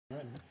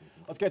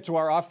Let's get to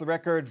our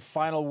off-the-record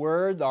final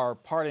word, our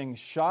parting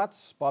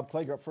shots. Bob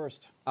Clegg, you're up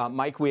first.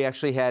 Mike, we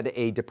actually had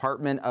a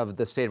Department of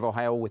the State of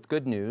Ohio with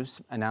good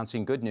news,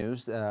 announcing good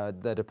news.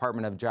 The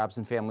Department of Jobs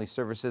and Family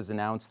Services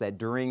announced that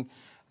during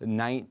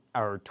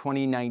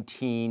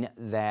 2019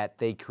 that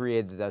the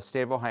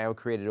state of Ohio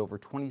created over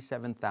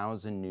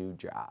 27,000 new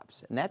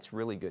jobs. And that's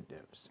really good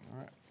news.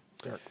 All right.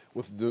 Derek.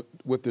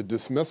 With the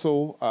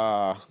dismissal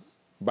by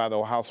the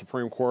Ohio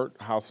Supreme Court,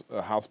 House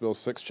Bill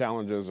 6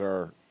 challenges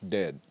are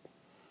dead.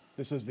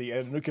 This is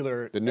the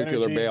nuclear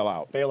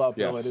bailout. Bailout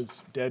bill. Yes. It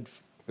is dead.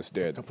 It's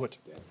dead. Kaput.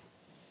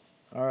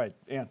 All right,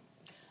 Ann.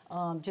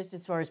 Just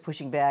as far as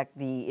pushing back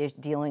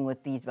dealing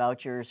with these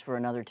vouchers for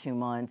another 2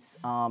 months,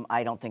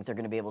 I don't think they're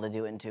going to be able to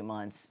do it in 2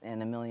 months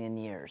in a million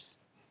years.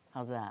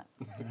 How's that?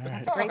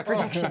 That's a great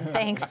prediction.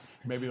 Thanks.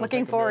 Maybe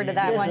Looking forward to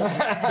that one.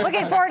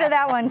 Looking forward to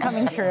that one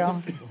coming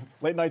true.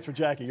 Late nights for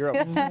Jackie. You're up.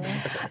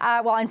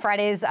 Well, on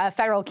Friday's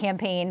federal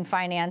campaign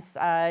finance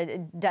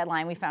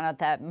deadline, we found out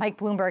that Mike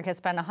Bloomberg has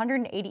spent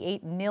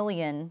 $188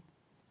 million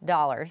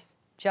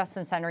just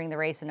since entering the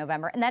race in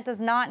November, and that does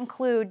not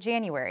include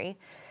January.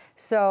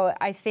 So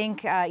I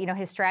think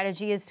his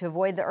strategy is to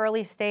avoid the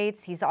early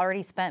states. He's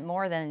already spent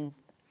more than,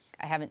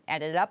 I haven't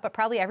added it up, but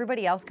probably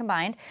everybody else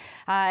combined.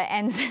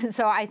 And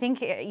so I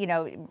think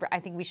I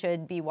think we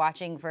should be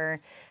watching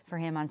for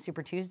him on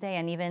Super Tuesday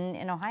and even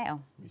in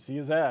Ohio. We see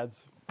his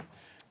ads.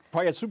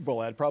 Probably a Super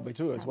Bowl ad, probably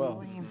too, as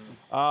well.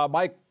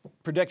 My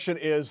prediction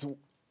is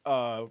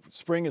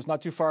spring is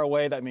not too far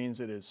away. That means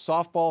it is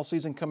softball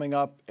season coming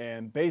up,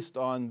 and based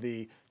on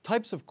the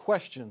types of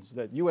questions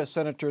that U.S.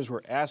 senators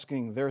were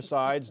asking their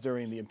sides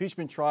during the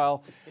impeachment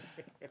trial,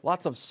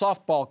 lots of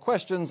softball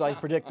questions, I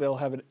predict they'll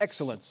have an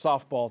excellent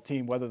softball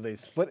team, whether they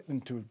split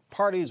into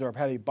parties or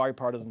have a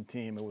bipartisan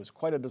team. It was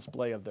quite a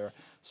display of their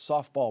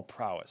softball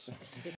prowess.